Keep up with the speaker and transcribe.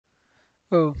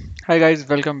Oh, hi guys,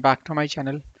 welcome back to my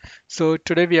channel. So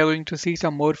today we are going to see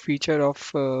some more feature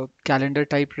of calendar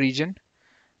type region.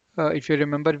 If you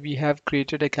remember, we have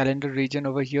created a calendar region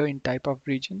over here in type of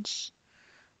regions.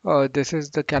 This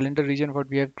is the calendar region what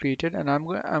we have created, and I'm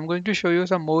going to show you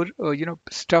some more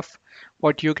stuff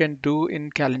what you can do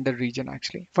in calendar region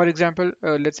actually. For example,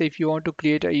 let's say if you want to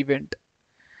create an event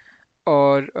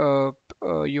or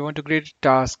you want to create a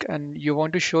task and you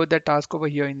want to show that task over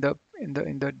here in the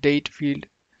date field,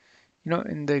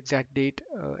 in the exact date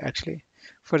actually.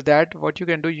 For that, what you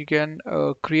can do, you can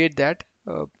create that.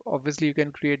 Obviously you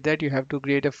can create that. You have to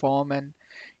create a form and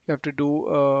you have to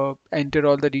do enter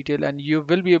all the detail, and you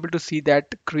will be able to see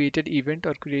that created event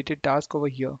or created task over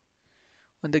here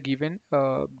on the given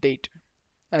date,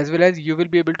 as well as you will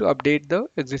be able to update the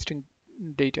existing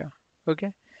data.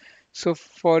 Okay, so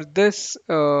for this,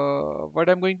 what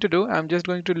I'm going to do, I'm just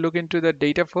going to look into the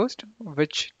data first,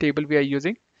 which table we are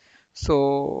using.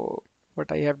 So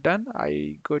what I have done,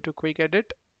 I go to quick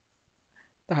edit.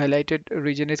 The highlighted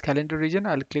region is calendar region.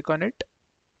 I'll click on it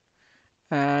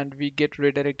and we get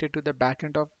redirected to the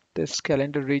backend of this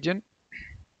calendar region.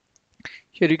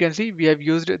 Here you can see we have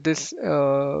used this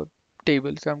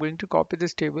table. So I'm going to copy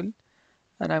this table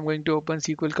and I'm going to open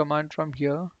SQL command from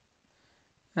here.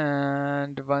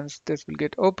 And once this will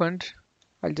get opened,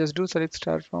 I'll just do select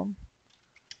star from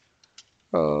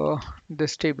uh,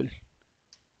 this table.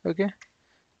 Okay,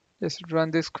 just run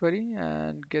this query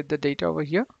and get the data over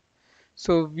here.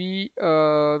 So we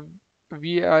are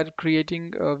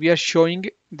creating we are showing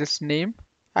this name,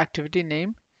 activity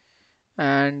name,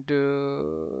 and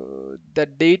the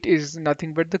date is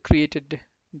nothing but the created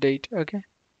date. Okay,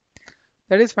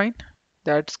 that is fine.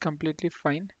 That's completely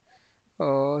fine.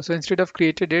 So instead of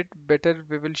created date, better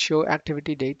we will show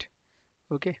activity date.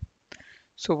 Okay.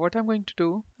 So what I'm going to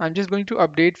do, I'm just going to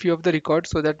update few of the records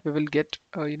so that we will get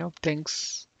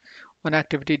things on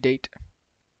activity date.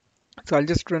 So I'll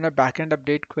just run a backend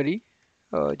update query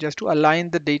just to align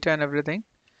the data and everything.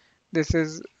 This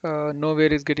is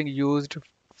nowhere is getting used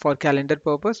for calendar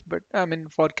purpose, but I mean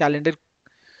for calendar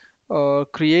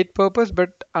create purpose,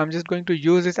 but I'm just going to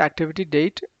use this activity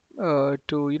date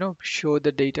to show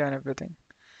the data and everything.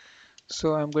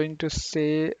 So I'm going to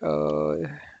say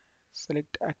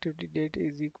select activity date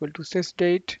is equal to sys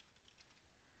date,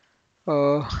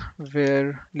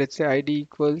 where let's say id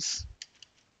equals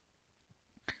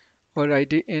or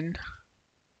id in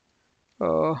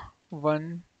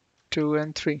 1, 2,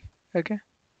 and 3. Okay,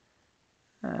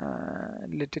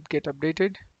 let it get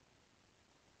updated.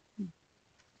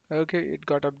 Okay, it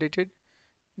got updated.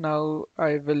 Now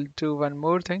I will do one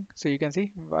more thing. So you can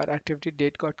see our activity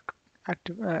date got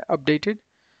updated.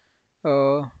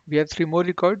 We have three more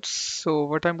records. So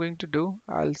what I'm going to do,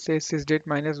 I'll say sysdate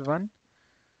 -1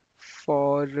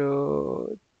 for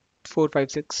 4,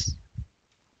 5, 6,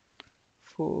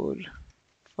 4,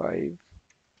 5,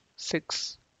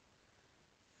 6,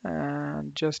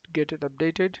 and just get it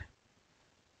updated.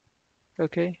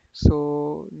 Okay,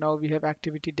 so now we have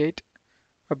activity date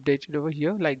updated over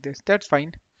here like this. That's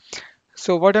fine.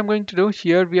 So what I'm going to do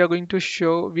here, we are going to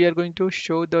show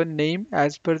the name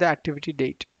as per the activity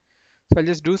date. So I'll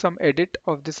just do some edit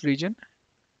of this region,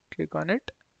 click on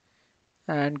it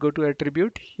and go to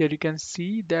attribute. Here you can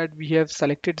see that we have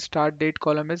selected start date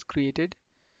column as created.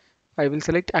 I will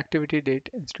select activity date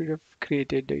instead of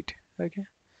created date. Okay.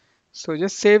 So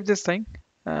just save this thing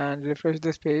and refresh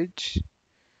this page.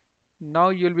 Now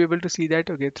you'll be able to see that,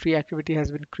 okay, three activity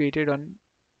has been created on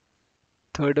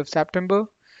 3rd of September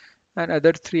and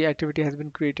other three activity has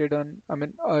been created on,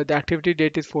 the activity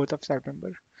date is 4th of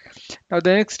September. Now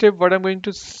the next step, what I'm going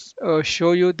to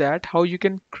show you that how you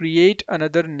can create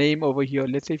another name over here.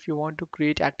 Let's say if you want to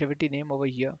create activity name over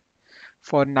here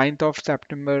for 9th of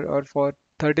September or for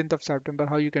 13th of September,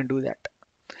 how you can do that.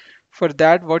 For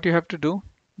that, what you have to do,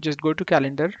 just go to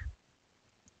calendar.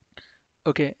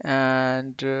 Okay,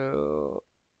 and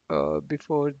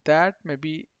before that,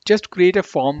 maybe just create a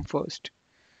form first.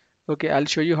 Okay, I'll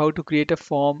show you how to create a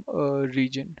form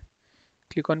region.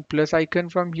 Click on plus icon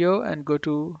from here and go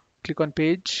to click on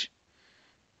page,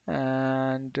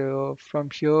 and from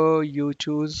here you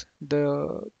choose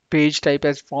the page type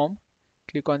as form.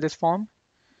 Click on this form.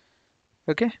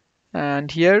 Okay,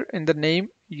 and here in the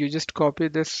name you just copy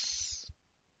this.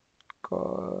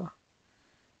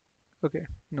 Okay,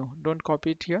 no, don't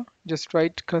copy it here. Just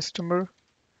write customer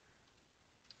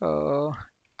uh,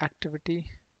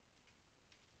 activity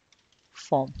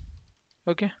form.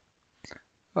 Okay,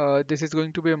 this is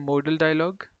going to be a modal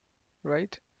dialog,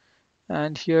 right?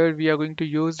 And here we are going to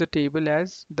use the table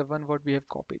as the one what we have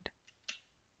copied.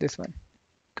 This one,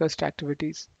 cust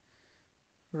activities,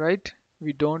 right?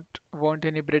 We don't want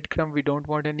any breadcrumb, we don't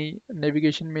want any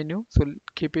navigation menu, so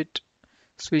keep it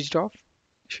switched off.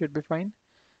 Should be fine.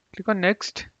 Click on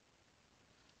next,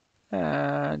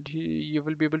 and you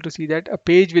will be able to see that a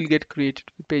page will get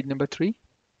created with page number 3.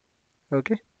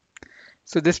 Okay,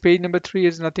 so this page number 3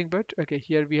 is nothing but, okay,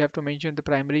 here we have to mention the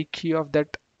primary key of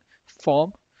that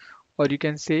form, or you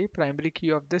can say primary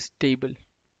key of this table,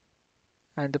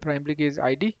 and the primary key is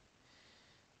ID.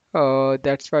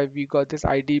 That's why we got this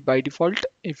ID by default.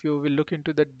 If you will look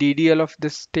into the DDL of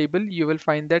this table, you will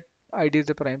find that ID is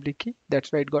the primary key.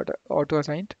 That's why it got auto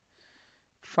assigned.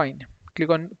 Fine. Click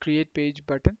on create page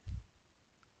button.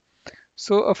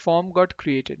 So a form got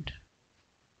created.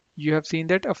 You have seen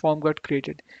that a form got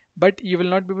created, but you will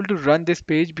not be able to run this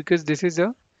page because this is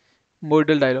a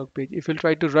modal dialog page. If you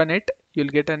try to run it, you'll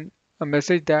get a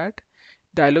message that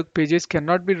dialog pages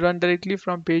cannot be run directly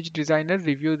from page designer.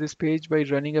 Review this page by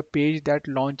running a page that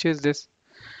launches this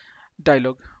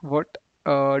dialog. What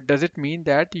does it mean?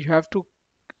 That you have to,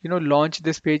 launch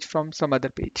this page from some other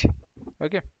page.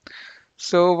 Okay,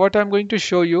 so what I'm going to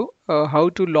show you how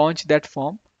to launch that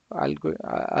form.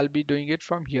 I'll be doing it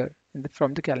from here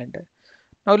from the calendar.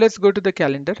 Now let's go to the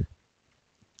calendar.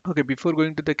 Okay, before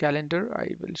going to the calendar,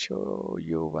 I will show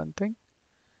you one thing.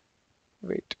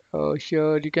 Wait,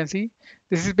 here you can see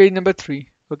this is page number 3.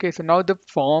 Okay, so now the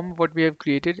form what we have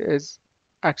created is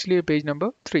actually a page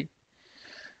number 3,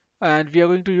 and we are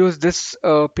going to use this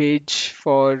page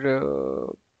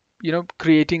for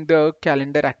creating the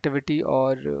calendar activity,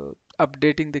 or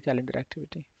updating the calendar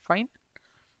activity. Fine.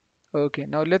 Okay,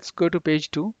 now let's go to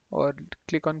page 2, or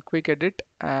click on quick edit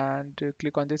and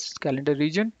click on this calendar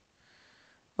region.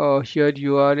 Here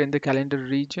you are in the calendar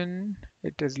region.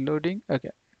 It is loading. Okay,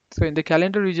 so in the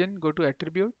calendar region, go to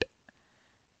attribute,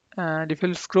 and if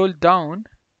you'll scroll down,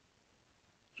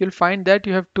 you'll find that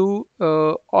you have two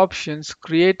options: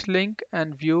 create link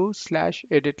and view slash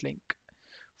edit link.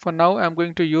 For now, I'm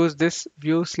going to use this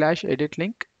view slash edit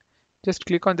link. Just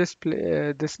click on this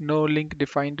no link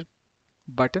defined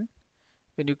button.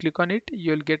 When you click on it,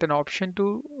 you'll get an option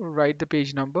to write the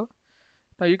page number.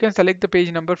 Now you can select the page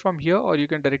number from here, or you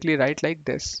can directly write like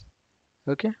this.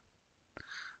 Okay,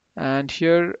 and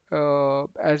here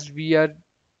as we are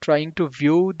trying to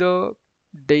view the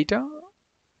data,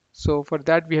 so for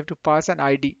that we have to pass an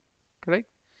ID, correct?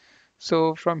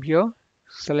 So from here,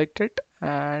 select it,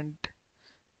 and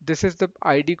this is the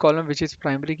ID column which is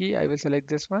primary key. I will select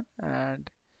this one,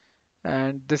 and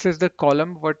this is the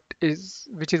column which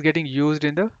is getting used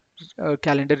in the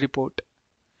calendar report.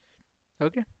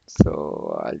 Okay,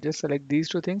 so I'll just select these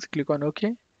two things, click on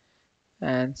OK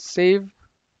and save.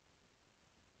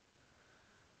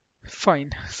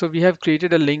 Fine, so we have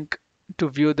created a link to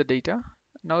view the data.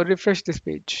 Now refresh this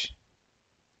page,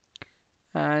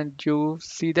 and you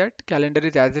see that calendar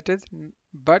is as it is,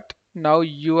 but now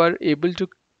you are able to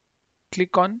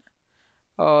click on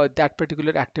that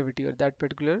particular activity or that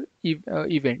particular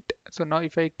event. So now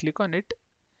if I click on it,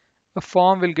 a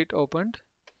form will get opened,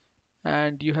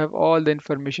 and you have all the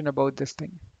information about this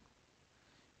thing.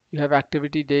 You have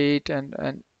activity date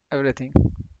and everything.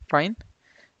 Fine.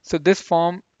 So this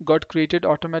form got created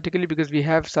automatically because we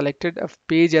have selected a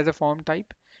page as a form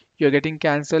type. You're getting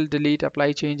cancel, delete,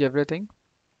 apply, change, everything.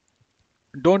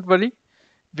 Don't worry,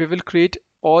 we will create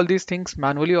all these things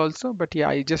manually also, but yeah,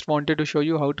 I just wanted to show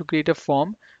you how to create a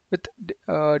form with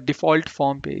default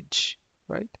form page,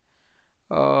 right?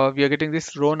 We are getting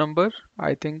this row number.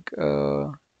 I think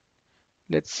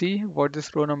let's see what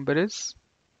this row number is.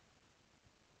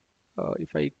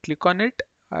 If I click on it,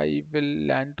 I will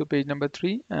land to page number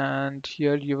 3, and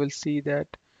here you will see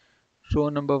that row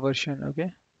number version.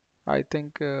 Okay, I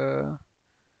think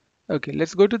okay,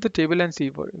 let's go to the table and see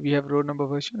what we have. Row number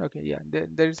version. Okay, yeah,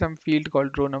 there is some field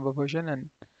called row number version, and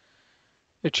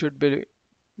it should be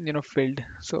filled,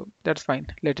 so that's fine,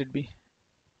 let it be.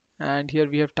 And here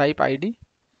we have type ID,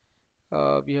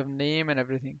 we have name and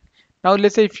everything. Now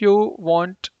let's say if you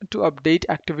want to update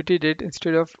activity date,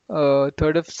 instead of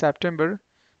 3rd of September,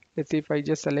 let's see if I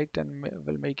just select and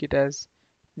will make it as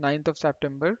 9th of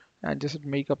September and just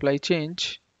make apply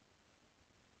change.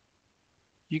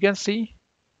 You can see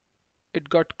it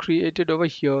got created over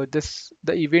here.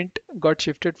 The event got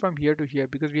shifted from here to here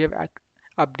because we have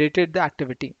updated the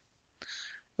activity.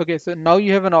 Okay, so now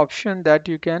you have an option that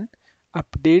you can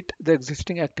update the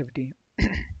existing activity.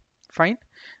 Fine.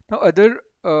 Now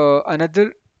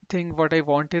another thing what I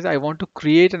want is I want to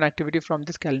create an activity from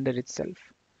this calendar itself.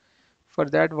 For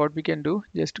that, what we can do,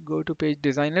 just go to page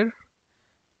designer,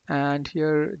 and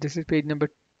here this is page number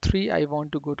 3. I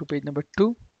want to go to page number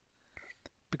 2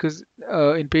 because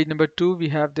in page number 2 we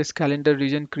have this calendar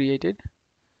region created.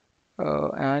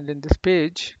 And in this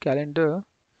page calendar,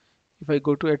 if I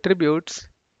go to attributes,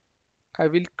 I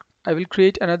will I will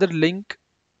create another link,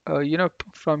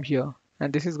 from here,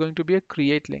 and this is going to be a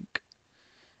create link.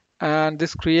 And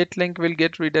this create link will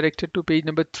get redirected to page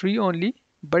number 3 only,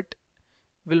 but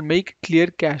will make clear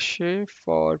cache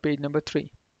for page number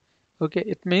 3. Okay,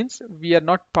 it means we are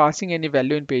not passing any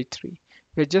value in page 3.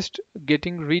 We're just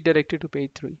getting redirected to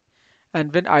page 3.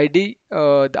 And when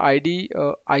the ID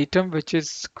item which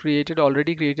is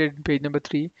already created in page number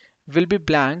 3 will be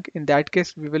blank, in that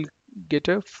case we will get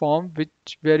a form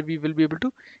where we will be able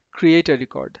to create a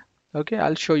record. Okay,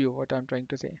 I'll show you what I'm trying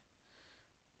to say.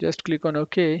 Just click on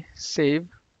OK, save,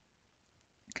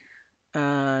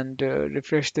 and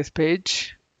refresh this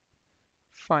page.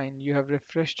 Fine, you have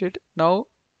refreshed it. Now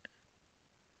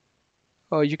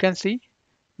you can see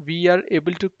we are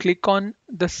able to click on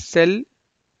the cell,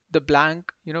 the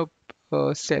blank,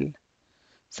 cell.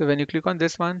 So when you click on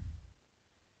this one,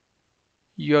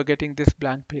 you are getting this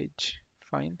blank page.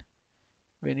 Fine.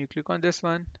 When you click on this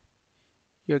one,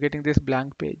 you're getting this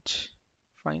blank page.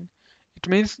 Fine. It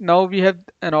means now we have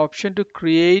an option to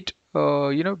create,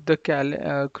 create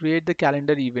the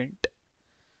calendar event.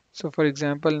 So for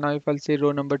example, now if I'll say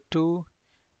row number 2,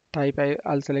 type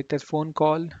I'll select as phone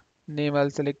call, name I'll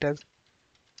select as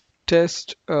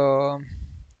test,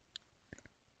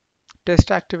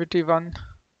 test activity 1.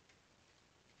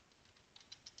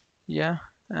 Yeah,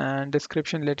 and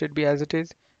description let it be as it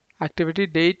is. Activity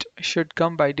date should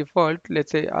come by default.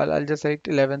 Let's say I'll just select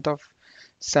 11th of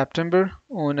September.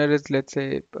 Owner is, let's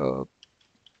say,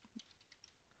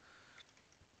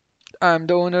 I'm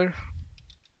the owner.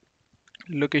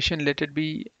 Location let it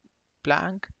be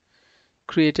blank.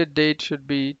 Created date should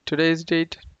be today's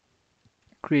date.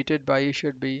 Created by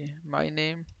should be my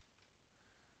name.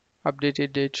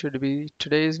 Updated date should be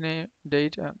today's name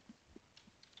date.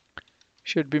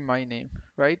 Should be my name,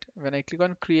 right? When I click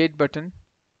on create button,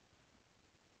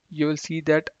 you will see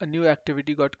that a new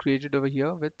activity got created over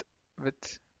here with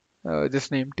this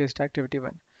name, test activity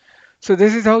 1. So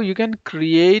this is how you can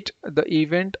create the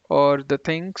event or the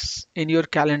things in your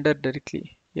calendar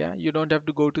directly. Yeah, you don't have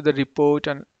to go to the report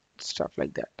and stuff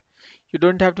like that. You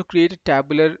don't have to create a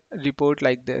tabular report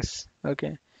like this.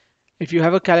 Okay. If you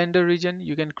have a calendar region,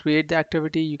 you can create the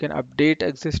activity, you can update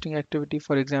existing activity.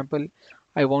 For example,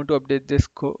 I want to update this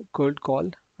cold call.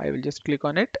 I will just click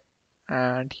on it,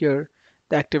 and here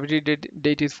the activity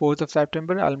date is 4th of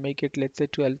September. I'll make it, let's say,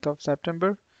 12th of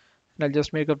September, and I'll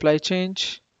just make apply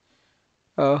change.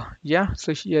 Yeah,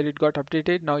 so here it got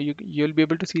updated. Now you'll be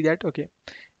able to see that, okay,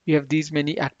 we have these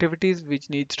many activities which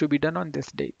needs to be done on this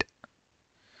date.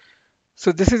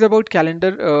 So this is about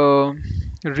calendar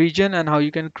region and how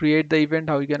you can create the event,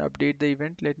 how you can update the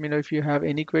event. Let me know if you have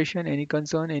any question, any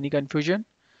concern, any confusion,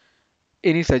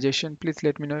 any suggestion. Please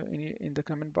let me know in the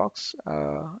comment box.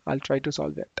 I'll try to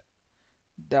solve it.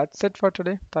 That's it for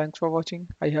today. Thanks for watching.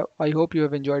 I hope you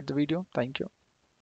have enjoyed the video. Thank you.